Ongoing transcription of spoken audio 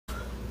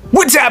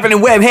What's happening,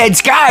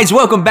 webheads? Guys,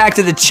 welcome back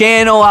to the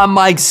channel. I'm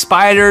Mike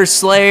Spider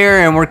Slayer,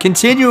 and we're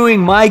continuing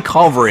my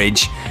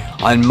coverage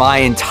on my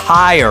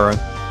entire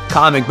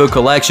comic book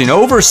collection.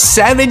 Over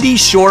 70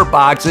 short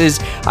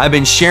boxes. I've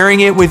been sharing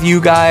it with you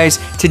guys.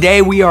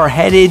 Today we are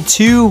headed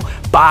to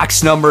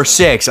box number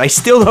 6. I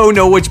still don't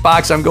know which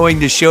box I'm going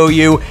to show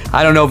you.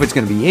 I don't know if it's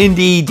going to be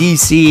Indie,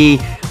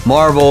 DC,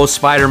 Marvel,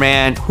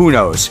 Spider-Man, who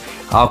knows.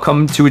 I'll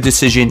come to a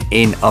decision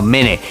in a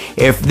minute.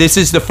 If this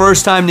is the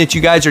first time that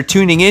you guys are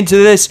tuning into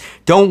this,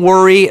 don't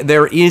worry.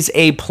 There is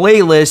a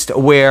playlist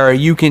where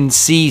you can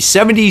see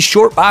 70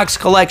 short box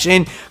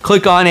collection.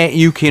 Click on it.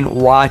 You can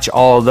watch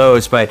all of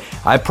those. But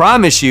I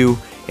promise you,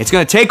 it's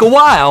going to take a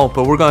while,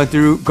 but we're going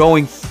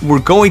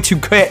to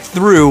get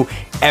through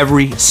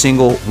every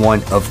single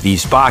one of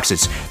these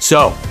boxes.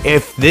 So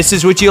if this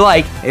is what you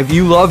like, if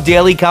you love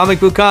daily comic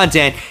book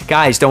content,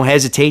 guys, don't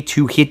hesitate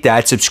to hit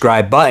that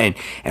subscribe button.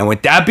 And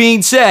with that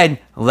being said,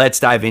 let's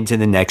dive into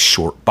the next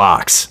short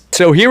box.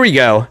 So here we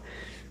go.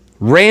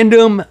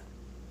 Random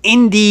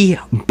indie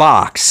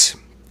box.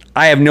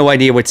 I have no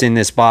idea what's in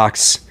this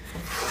box.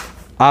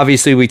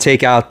 Obviously, we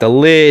take out the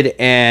lid,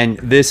 and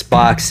this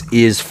box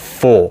is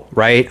full,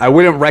 right? I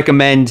wouldn't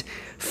recommend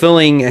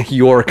filling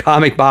your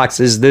comic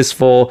boxes this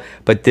full,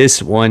 but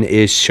this one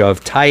is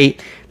shoved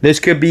tight. This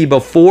could be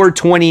before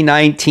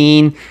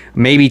 2019,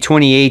 maybe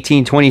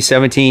 2018,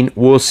 2017.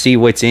 We'll see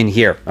what's in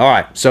here. All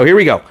right, so here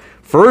we go.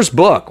 First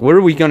book. What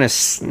are we going to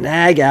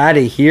snag out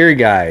of here,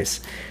 guys?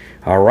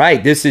 All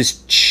right, this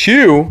is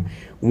Chew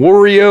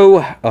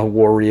Warrior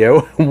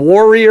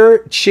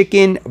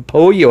Chicken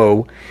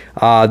Pollo.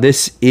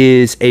 This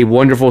is a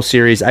wonderful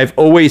series. I've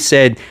always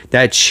said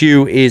that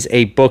Chew is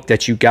a book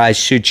that you guys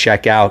should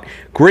check out.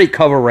 Great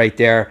cover right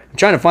there. I'm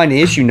trying to find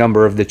the issue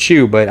number of the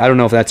Chew, but I don't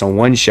know if that's a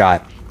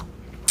one-shot.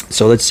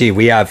 So let's see.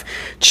 We have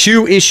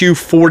Chew issue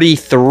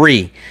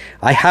 43.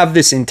 I have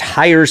this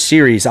entire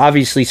series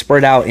obviously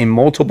spread out in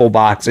multiple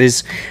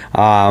boxes,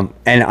 and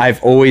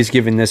I've always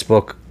given this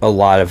book a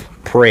lot of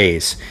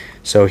praise.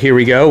 So here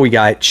we go. We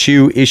got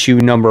Chew issue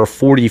number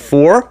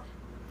 44.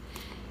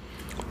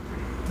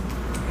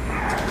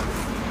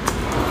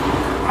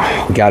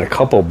 We got a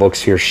couple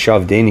books here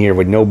shoved in here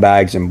with no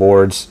bags and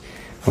boards,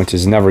 which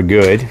is never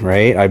good,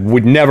 right? I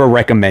would never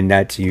recommend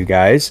that to you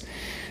guys.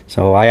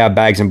 So I have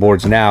bags and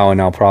boards now,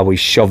 and I'll probably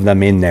shove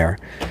them in there.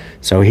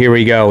 So here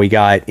we go. We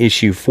got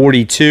issue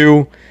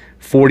 42,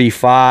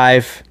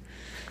 45.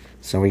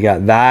 So we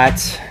got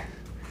that.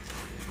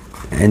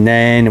 And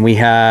then we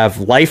have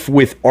Life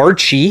with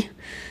Archie.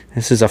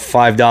 This is a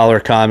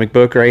 $5 comic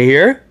book right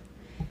here.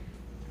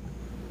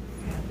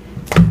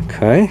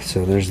 Okay,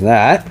 so there's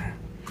that.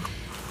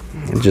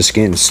 I'm just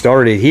getting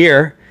started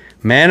here.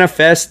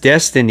 Manifest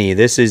Destiny.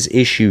 This is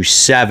issue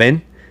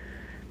 7.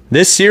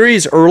 This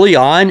series early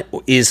on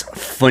is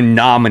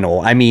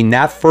phenomenal. I mean,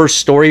 that first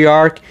story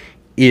arc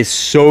is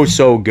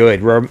so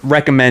good.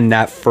 Recommend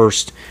that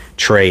first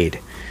trade.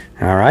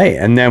 All right,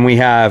 and then we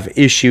have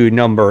issue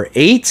number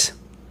 8.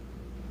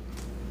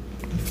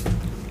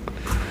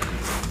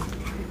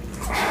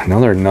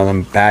 Another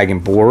bag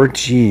and board.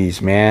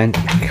 Jeez, man.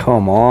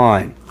 Come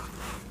on.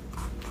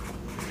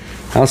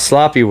 How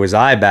sloppy was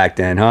I back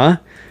then, huh?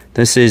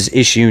 This is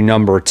issue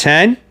number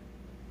 10.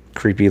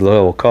 Creepy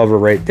little cover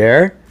right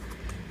there.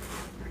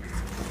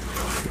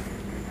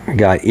 I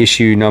got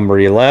issue number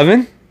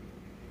 11.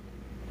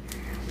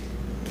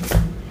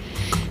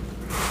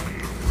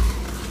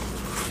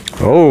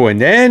 Oh,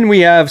 and then we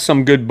have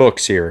some good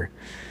books here.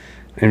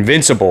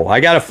 Invincible. I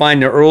got to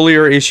find the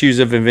earlier issues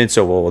of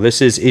Invincible.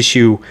 This is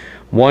issue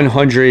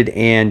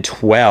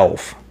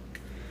 112.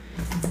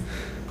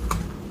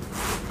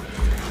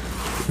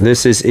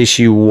 This is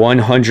issue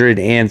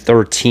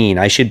 113.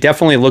 I should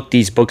definitely look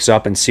these books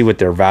up and see what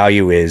their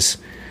value is.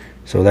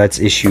 So that's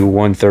issue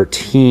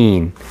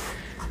 113.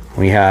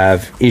 We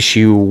have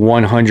issue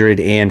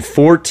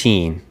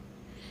 114.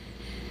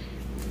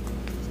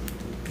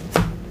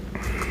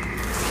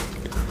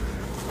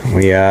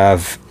 We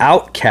have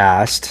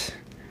Outcast.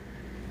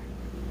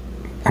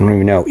 I don't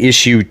even know.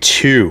 Issue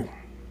 2.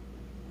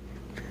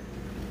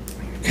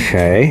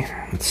 Okay.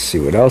 Let's see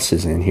what else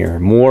is in here.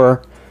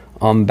 More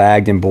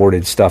unbagged and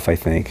boarded stuff, I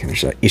think.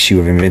 There's an issue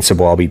of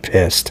Invincible. I'll be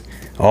pissed.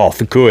 Oh,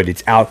 good.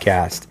 It's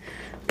Outcast.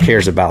 Who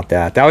cares about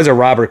that? That was a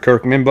Robert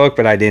Kirkman book,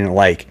 but I didn't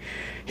like.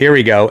 Here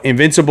we go.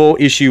 Invincible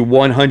issue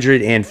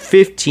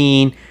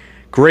 115.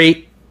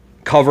 Great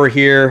cover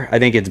here. I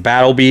think it's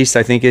Battle Beast.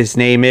 I think his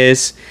name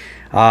is.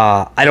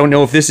 I don't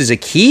know if this is a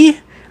key.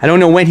 I don't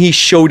know when he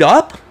showed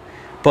up,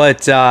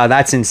 but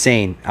that's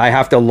insane. I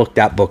have to look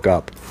that book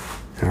up.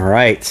 All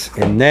right.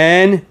 And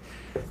then,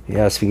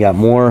 yes, we got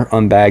more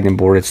unbagged and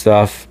boarded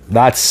stuff.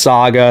 That's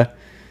Saga.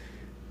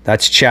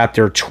 That's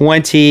chapter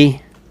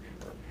 20.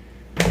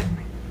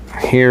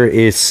 Here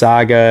is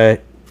Saga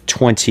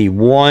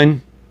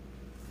 21.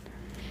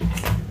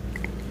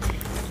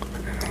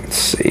 Let's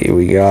see.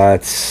 We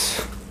got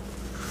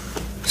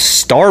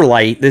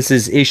Starlight. This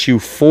is issue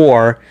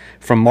 4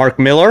 from Mark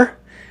Miller.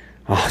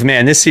 Oh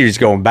man, this series is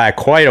going back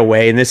quite a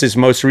way, and this is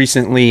most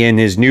recently in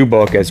his new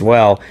book as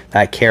well,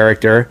 that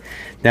character.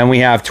 Then we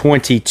have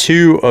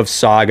 22 of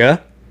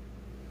Saga.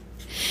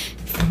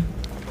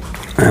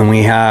 And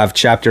we have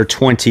chapter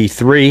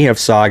 23 of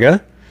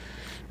Saga.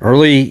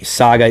 Early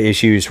Saga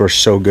issues were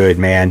so good,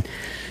 man.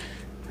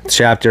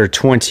 Chapter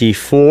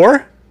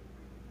 24.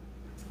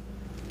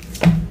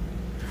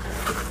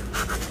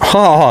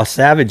 Oh,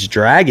 Savage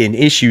Dragon,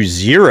 issue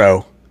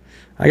 0.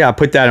 I gotta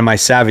put that in my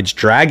Savage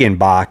Dragon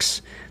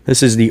box.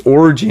 This is the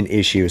origin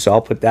issue, so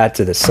I'll put that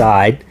to the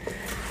side.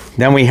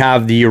 Then we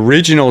have the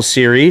original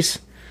series.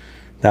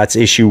 That's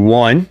issue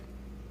 1.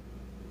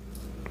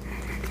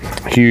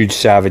 Huge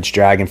Savage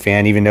Dragon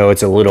fan, even though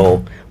it's a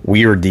little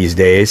weird these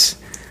days.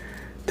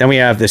 Then we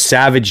have the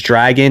Savage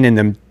Dragon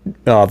and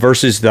the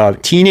versus the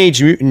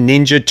Teenage Mutant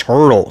Ninja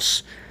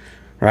Turtles.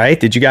 Right?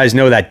 Did you guys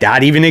know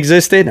that even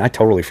existed? I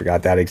totally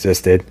forgot that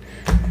existed.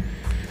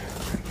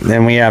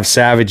 Then we have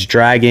Savage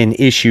Dragon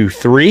issue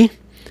 3.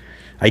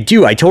 I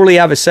totally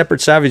have a separate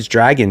Savage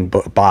Dragon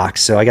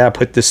box, so I gotta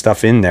put this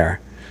stuff in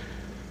there.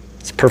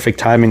 It's perfect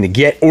timing to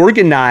get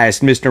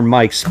organized, Mr.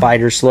 Mike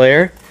Spider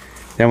Slayer.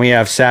 Then we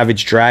have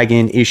Savage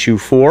Dragon issue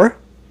 4.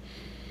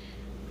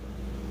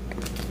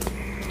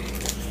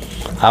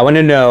 I want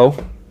to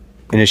know,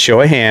 in a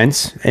show of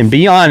hands, and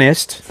be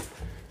honest,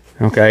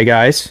 okay,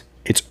 guys,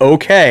 it's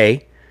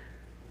okay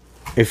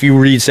if you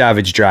read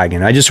Savage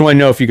Dragon. I just want to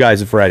know if you guys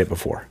have read it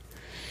before.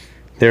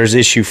 There's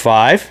issue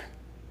 5.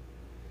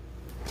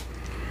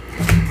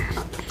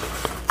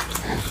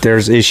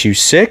 There's issue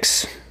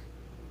 6.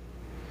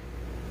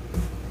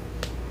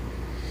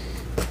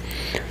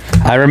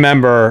 I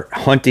remember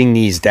hunting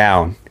these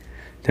down.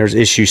 There's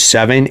issue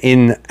 7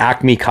 in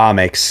Acme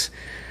Comics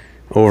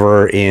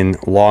over in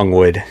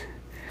Longwood,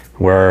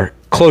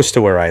 close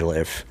to where I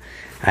live.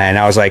 And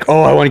I was like,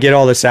 oh, I want to get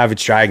all the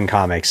Savage Dragon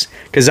comics.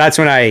 Because that's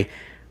when I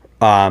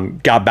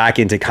got back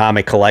into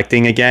comic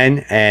collecting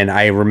again. And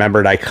I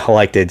remembered I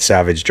collected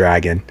Savage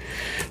Dragon.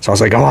 So I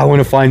was like, oh, I want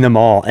to find them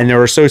all. And they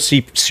were so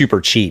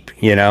super cheap,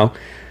 you know.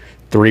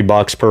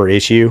 $3 per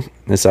issue.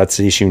 That's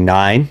issue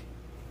 9.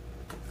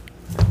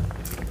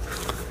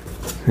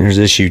 There's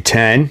issue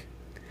 10.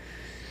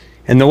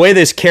 And the way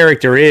this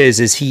character is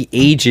he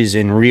ages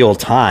in real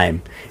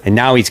time. And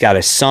now he's got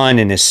a son,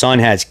 and his son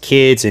has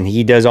kids, and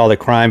he does all the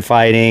crime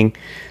fighting.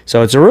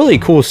 So it's a really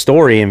cool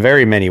story in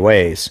very many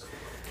ways.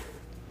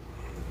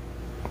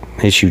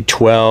 Issue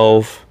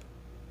 12.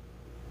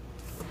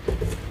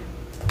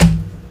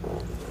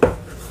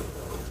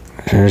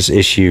 There's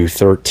issue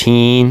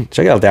 13.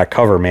 Check out that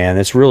cover, man.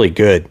 It's really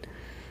good.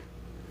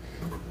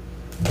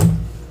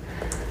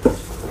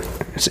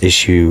 There's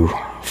issue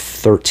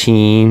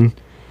 13.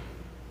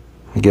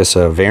 I guess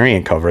a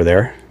variant cover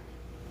there.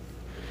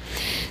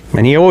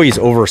 And he always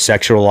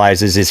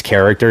over-sexualizes his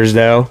characters,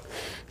 though.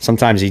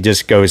 Sometimes he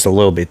just goes a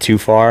little bit too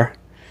far.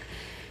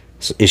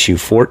 So issue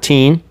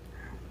 14.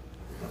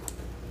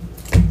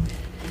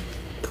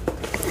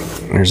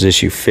 There's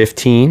issue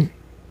 15.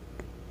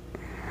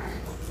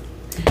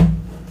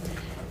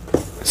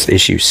 It's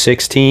issue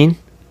 16.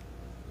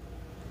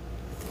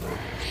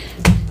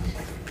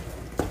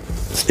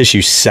 It's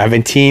issue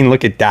 17.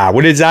 Look at that.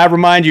 What does that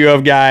remind you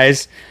of,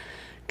 guys?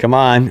 Come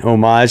on,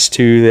 homage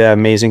to the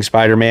Amazing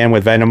Spider-Man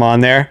with Venom on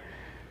there.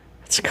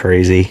 That's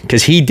crazy,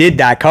 because he did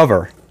that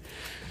cover,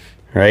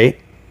 right?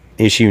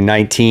 Issue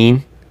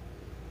 19.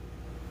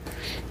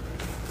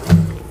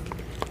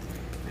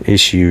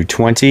 Issue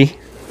 20.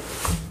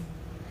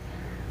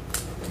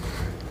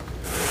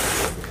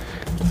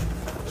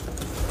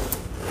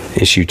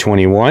 Issue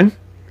 21.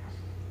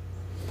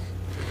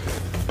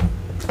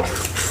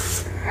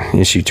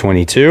 Issue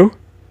 22.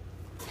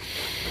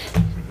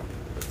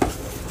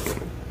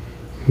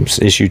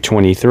 Issue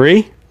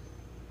 23.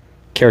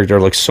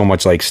 Character looks so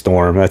much like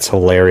Storm. That's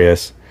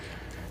hilarious.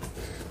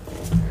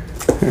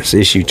 There's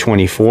issue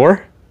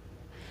 24.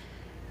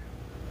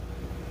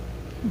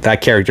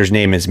 That character's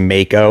name is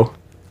Mako.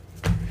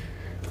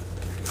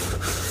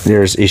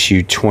 There's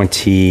issue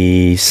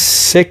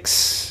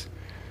 26.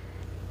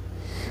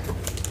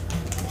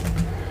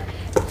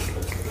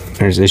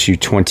 There's issue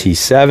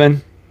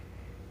 27.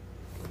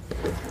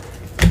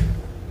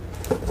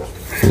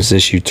 There's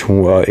issue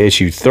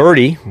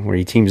 30, where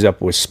he teams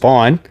up with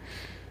Spawn.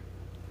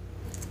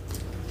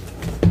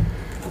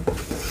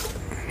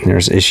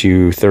 There's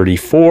issue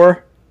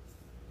 34.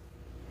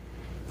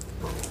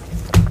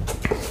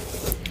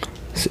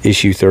 It's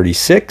issue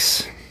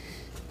 36.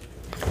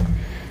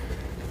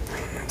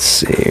 Let's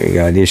see, we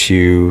got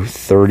issue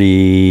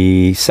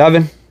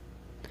 37.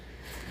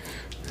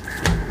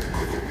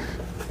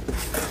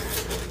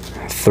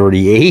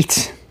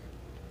 38.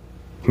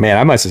 Man,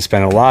 I must have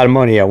spent a lot of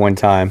money at one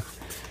time.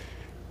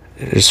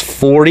 There's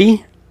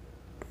 40.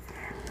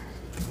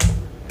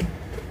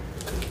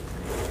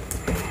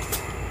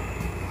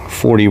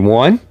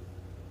 41.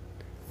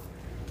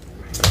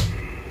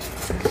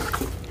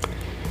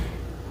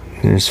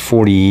 There's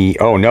 40.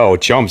 Oh no,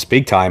 it jumps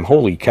big time.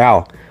 Holy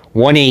cow.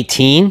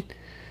 118.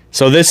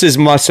 So this is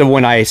must have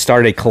when I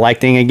started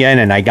collecting again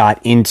and I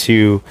got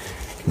into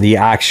the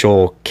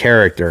actual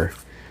character.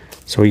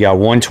 So we got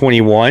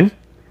 121.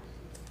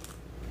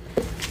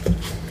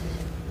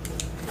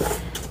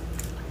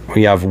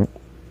 We have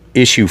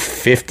issue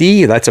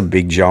 50. That's a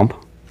big jump.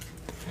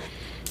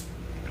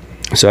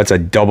 So that's a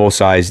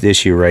double-sized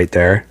issue right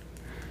there.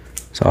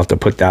 So I'll have to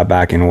put that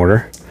back in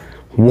order.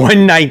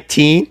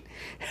 119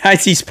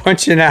 as he's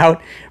punching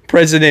out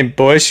President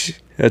Bush.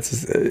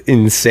 That's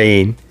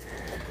insane.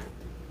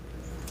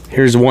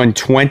 Here's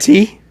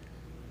 120.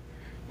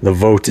 The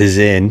vote is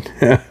in.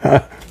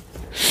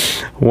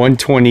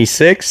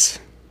 126.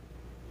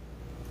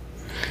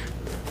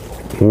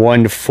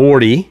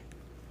 140.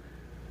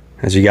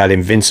 As you got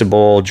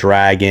Invincible,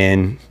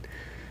 Dragon,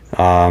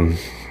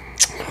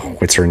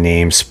 what's her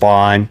name?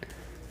 Spawn.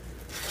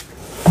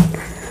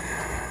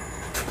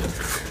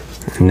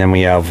 And then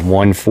we have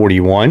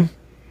 141.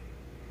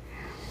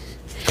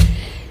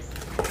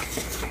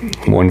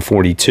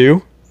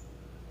 142.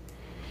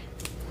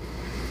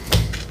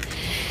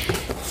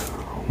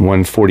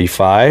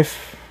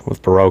 145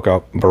 with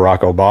Barack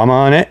Obama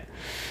on it.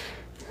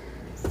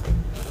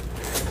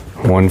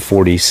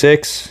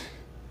 146.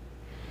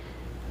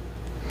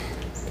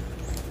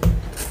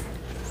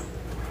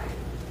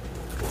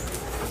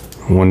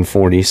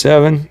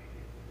 147.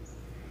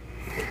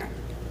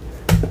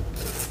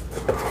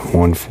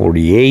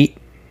 148.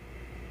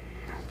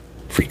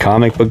 Free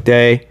Comic Book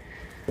Day.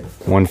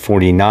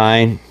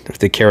 149.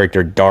 The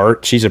character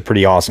Dart. She's a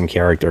pretty awesome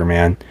character,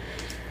 man.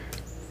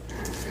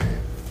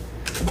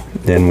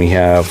 Then we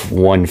have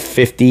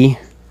 150.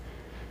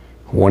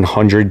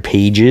 100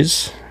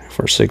 pages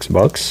for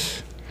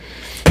 $6.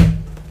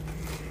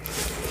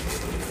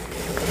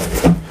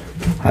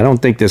 I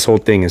don't think this whole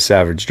thing is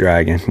Savage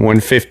Dragon.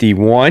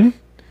 151.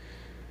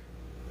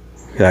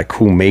 That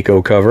cool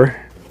Mako cover.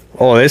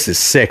 Oh, this is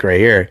sick right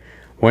here.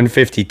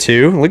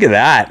 152. Look at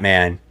that,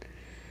 man.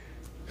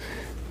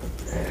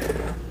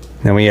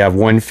 Then we have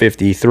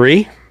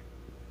 153.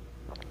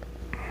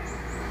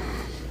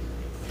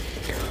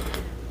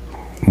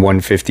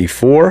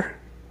 154.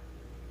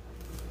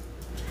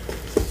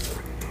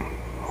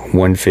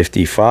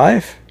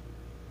 155.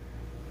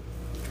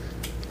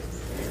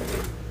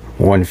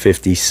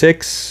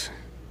 156.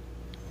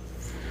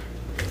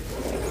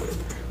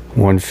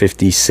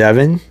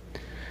 157.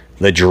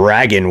 The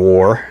Dragon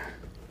War.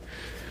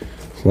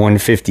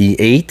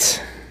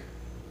 158.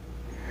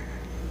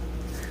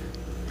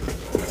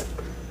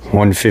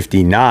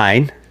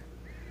 159.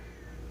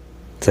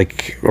 It's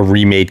like a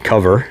remade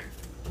cover.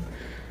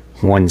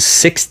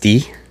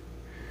 160.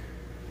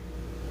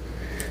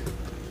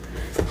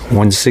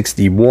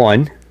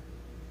 161.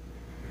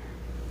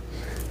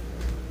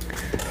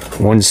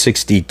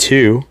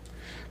 162.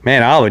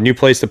 Man, I'll have a new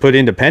place to put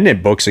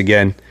independent books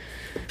again.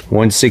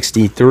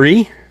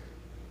 163.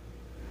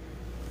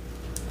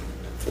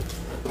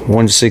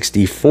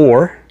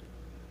 164.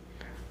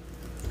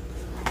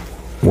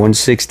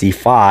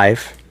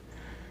 165.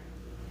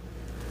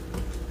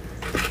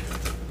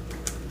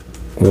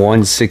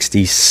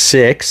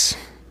 166.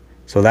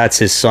 So that's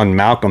his son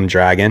Malcolm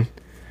Dragon.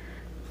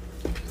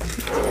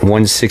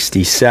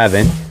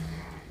 167.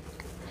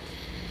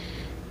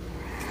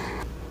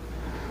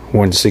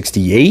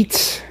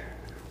 168.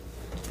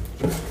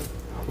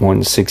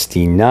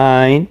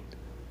 169.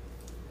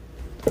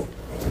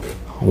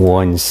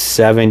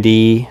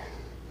 170.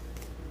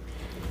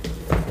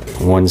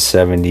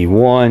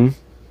 171.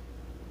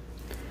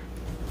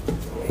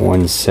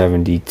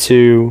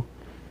 172.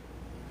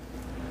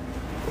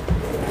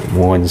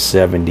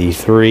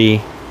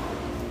 173.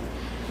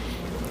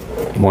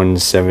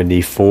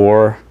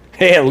 174.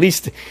 Hey, at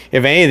least,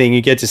 if anything,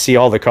 you get to see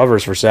all the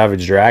covers for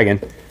Savage Dragon.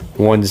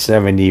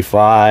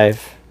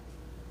 175.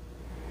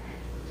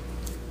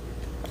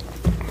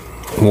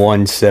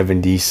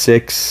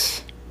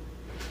 176.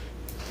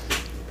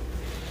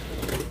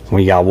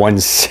 We got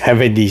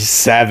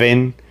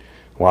 177.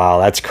 Wow,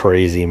 that's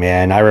crazy,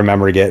 man. I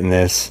remember getting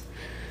this.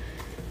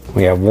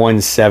 We have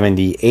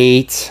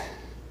 178.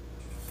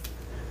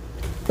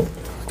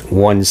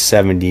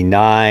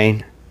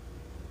 179.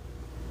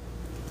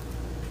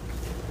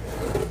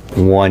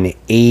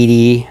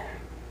 180.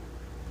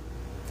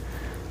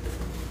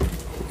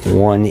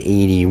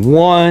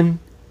 181.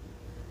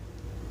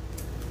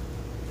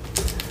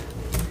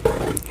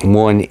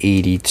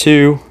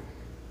 182.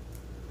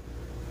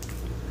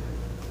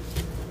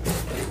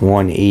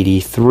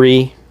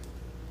 183.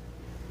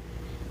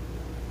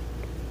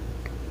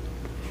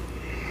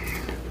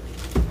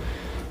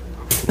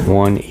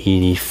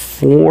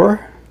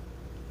 184.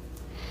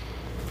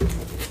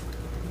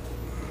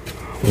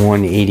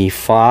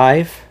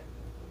 185.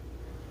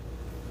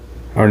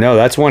 Or no,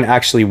 that's one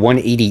actually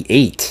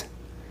 188.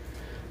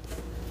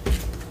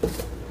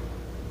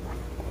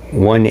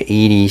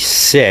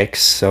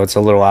 186, so it's a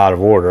little out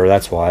of order,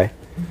 that's why.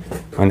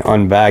 An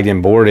unbagged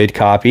and boarded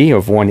copy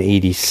of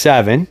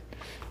 187.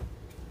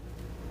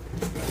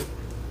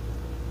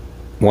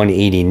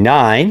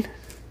 189.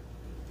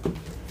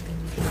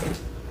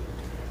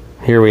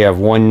 Here we have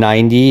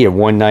 190 and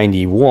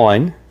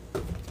 191.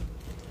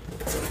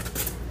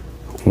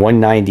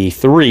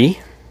 193.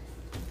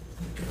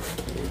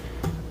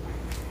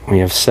 We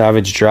have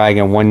Savage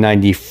Dragon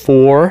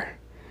 194.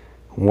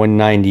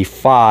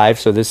 195.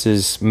 So this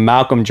is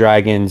Malcolm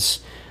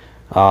Dragon's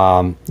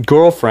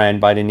girlfriend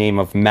by the name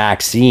of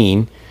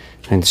Maxine,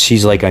 and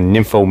she's like a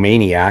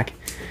nymphomaniac.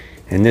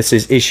 And this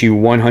is issue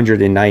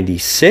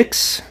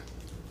 196.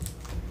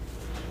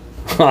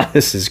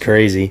 This is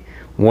crazy.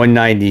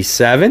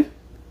 197.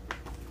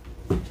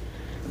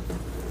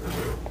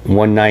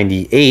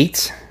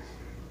 198.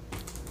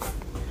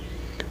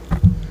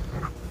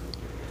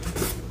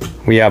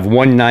 We have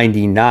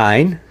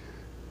 199.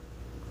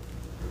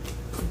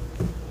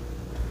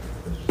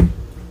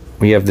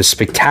 We have the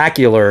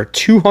spectacular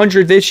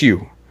 200th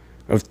issue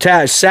of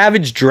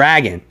Savage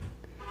Dragon.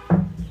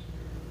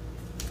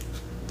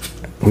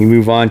 We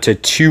move on to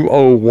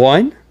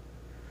 201.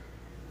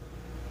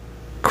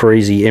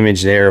 Crazy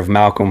image there of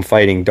Malcolm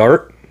fighting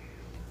Dart.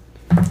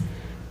 And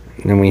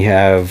then we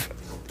have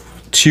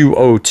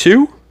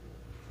 202.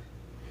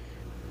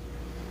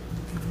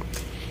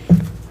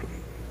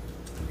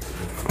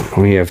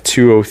 We have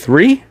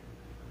 203.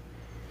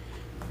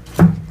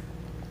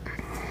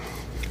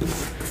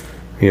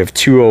 We have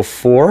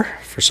 204.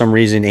 For some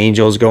reason,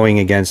 Angel's going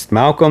against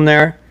Malcolm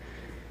there.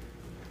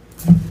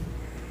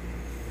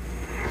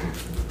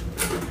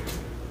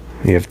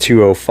 We have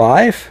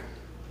 205.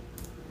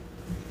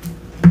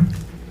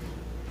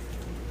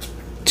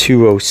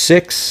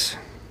 206.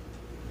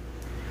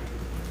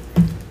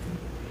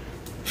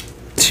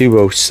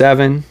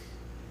 207.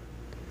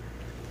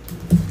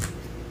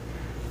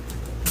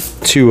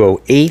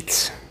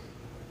 208.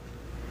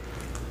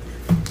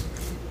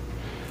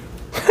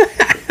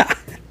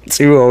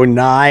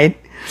 209.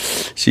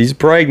 She's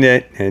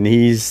pregnant and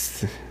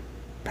he's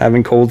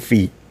having cold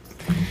feet.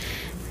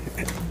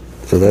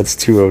 So that's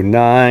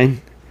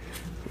 209.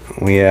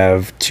 We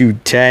have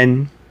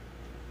 210.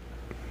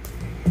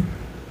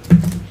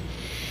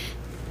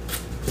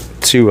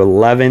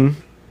 211.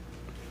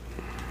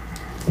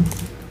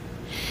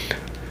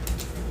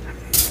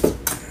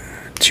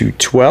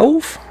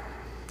 212.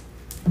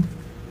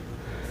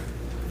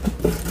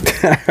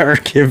 Her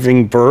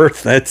giving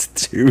birth, that's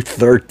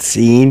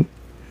 213.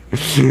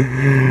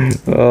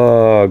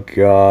 Oh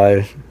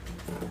god.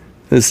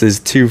 This is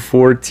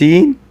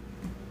 214.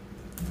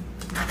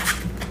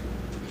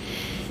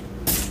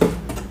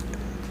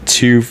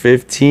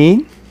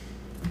 215.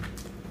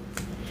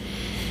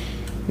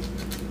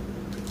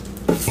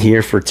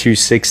 Here for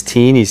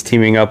 216, he's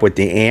teaming up with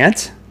the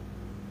ant.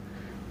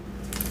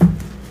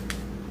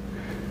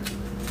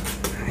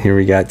 Here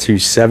we got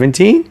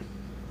 217.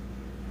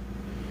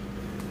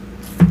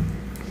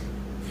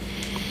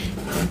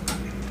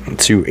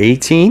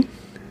 218.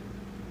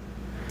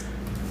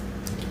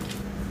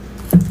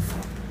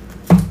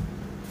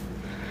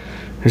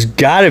 There's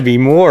got to be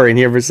more in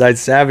here besides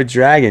Savage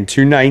Dragon.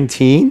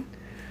 219.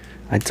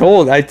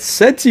 I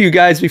said to you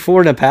guys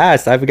before in the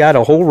past, I've got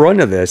a whole run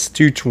of this.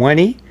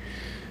 220.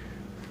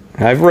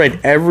 I've read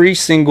every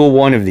single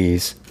one of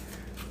these.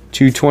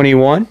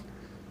 221.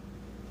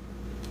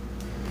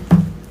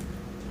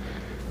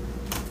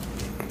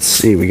 Let's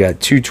see, we got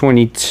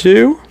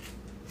 222.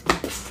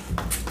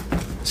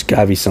 There's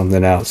got to be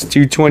something else.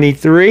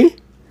 223.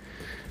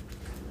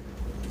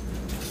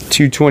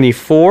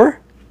 224.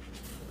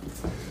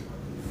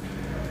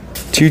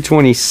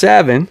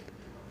 227.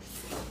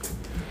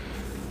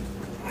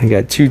 I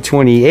got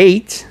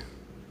 228.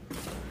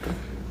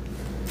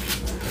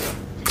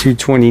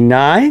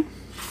 229.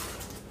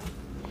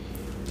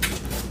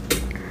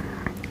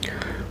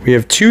 We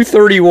have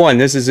 231.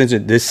 This is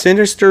interesting. The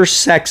Sinister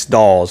Sex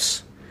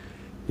Dolls.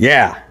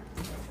 Yeah.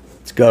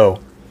 Let's go.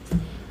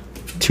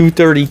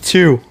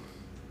 232.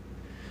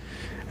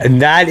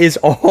 And that is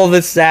all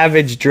the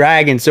Savage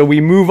Dragon. So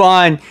we move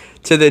on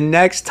to the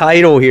next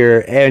title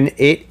here, and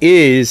it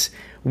is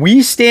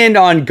We Stand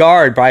on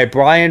Guard by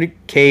Brian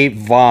K.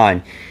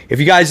 Vaughan. If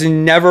you guys have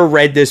never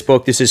read this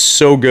book, this is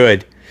so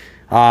good.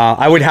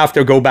 I would have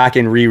to go back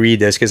and reread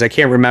this because I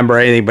can't remember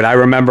anything, but I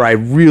remember I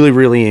really,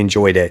 really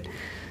enjoyed it.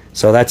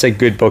 So that's a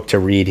good book to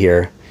read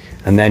here.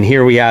 And then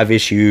here we have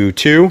issue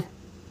 2.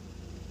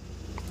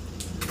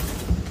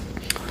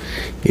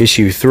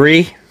 Issue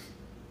 3.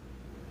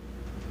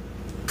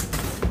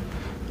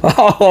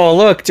 Oh,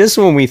 look, just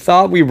when we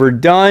thought we were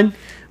done,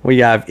 we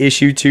have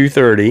issue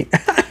 230.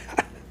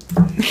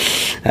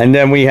 And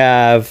then we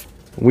have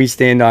We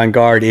Stand on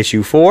Guard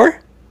issue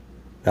 4.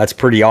 That's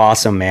pretty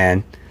awesome,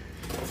 man.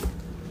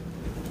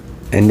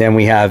 And then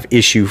we have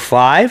issue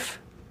 5.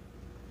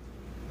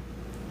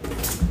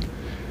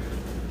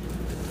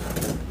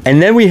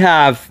 And then we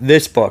have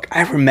this book.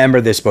 I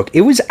remember this book.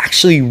 It was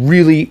actually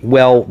really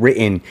well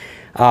written.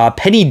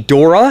 Penny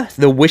Dora,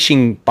 The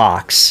Wishing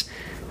Box.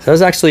 So that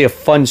was actually a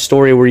fun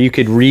story where you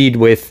could read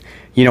with,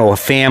 you know, a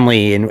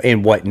family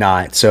and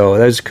whatnot. So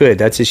that was good.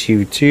 That's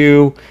issue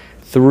 2,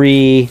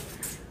 3.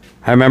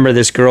 I remember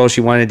this girl,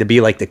 she wanted to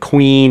be like the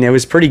queen. It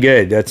was pretty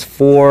good. That's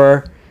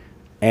 4.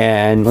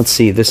 And let's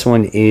see, this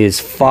one is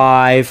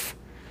 5.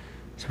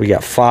 So we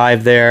got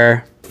 5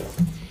 there.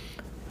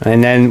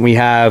 And then we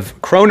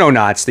have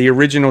Chrononauts, the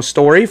original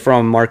story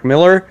from Mark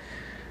Miller.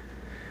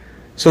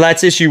 So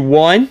that's issue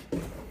 1.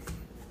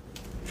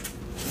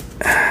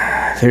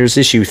 There's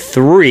issue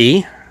 3.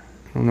 I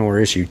don't know where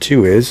issue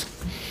 2 is.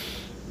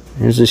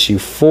 Here's issue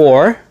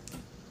 4.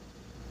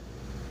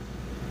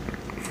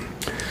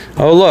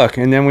 Oh, look.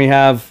 And then we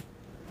have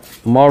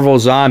Marvel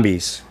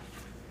Zombies.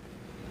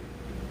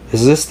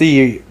 Is this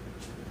the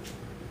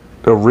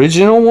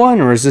original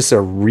one, or is this a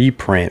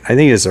reprint? I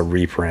think it's a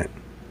reprint.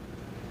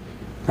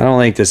 I don't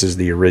think this is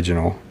the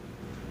original.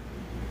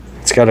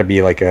 It's got to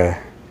be like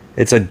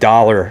it's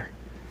 $1.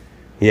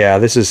 Yeah,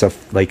 this is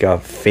like a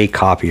fake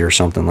copy or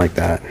something like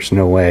that. There's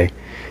no way.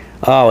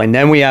 Oh, and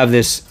then we have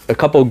a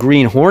couple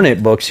Green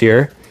Hornet books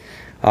here.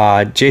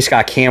 J.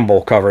 Scott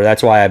Campbell cover.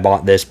 That's why I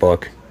bought this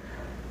book.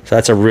 So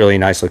that's a really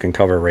nice looking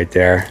cover right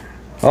there.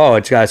 Oh,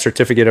 it's got a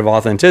certificate of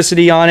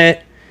authenticity on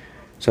it.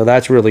 So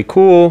that's really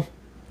cool.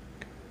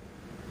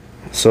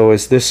 So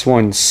is this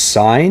one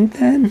signed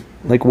then?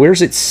 Like,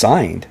 where's it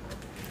signed?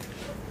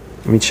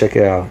 Let me check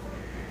it out.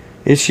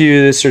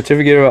 Issue the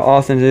certificate of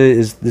authenticity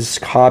is this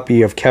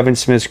copy of Kevin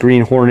Smith's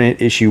Green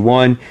Hornet issue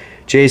 1.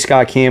 J.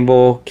 Scott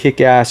Campbell,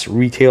 kick-ass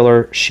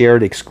retailer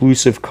shared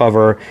exclusive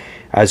cover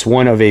as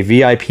one of a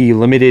VIP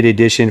limited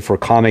edition for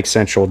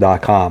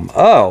ComicCentral.com.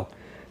 Oh,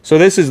 so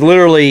this is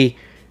literally,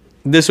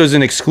 this was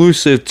an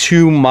exclusive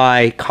to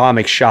my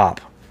comic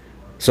shop.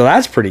 So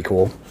that's pretty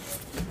cool.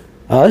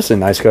 Oh, that's a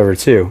nice cover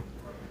too.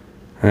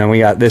 And then we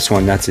got this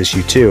one, that's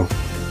issue 2.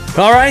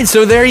 All right,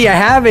 so there you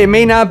have it. It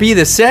may not be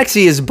the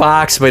sexiest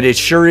box, but it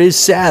sure is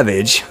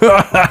savage.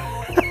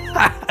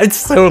 It's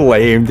so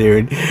lame,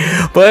 dude.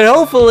 But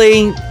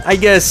hopefully, I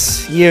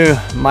guess you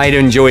might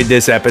have enjoyed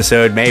this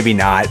episode. Maybe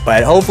not.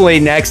 But hopefully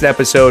next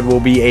episode will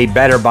be a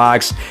better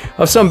box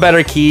of some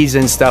better keys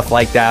and stuff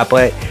like that.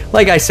 But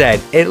like I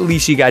said, at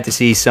least you got to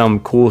see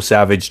some cool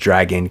Savage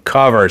Dragon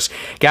covers.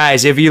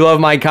 Guys, if you love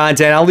my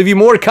content, I'll leave you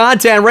more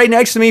content right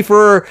next to me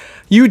for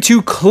you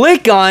to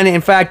click on. In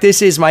fact,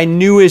 this is my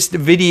newest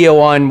video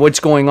on what's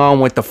going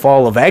on with the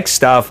Fall of X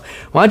stuff.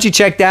 Why don't you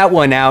check that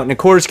one out? And of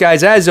course,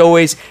 guys, as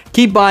always,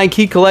 keep buying,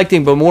 keep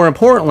collecting, but more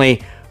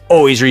importantly,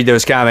 always read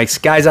those comics.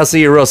 Guys, I'll see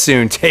you real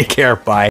soon. Take care. Bye.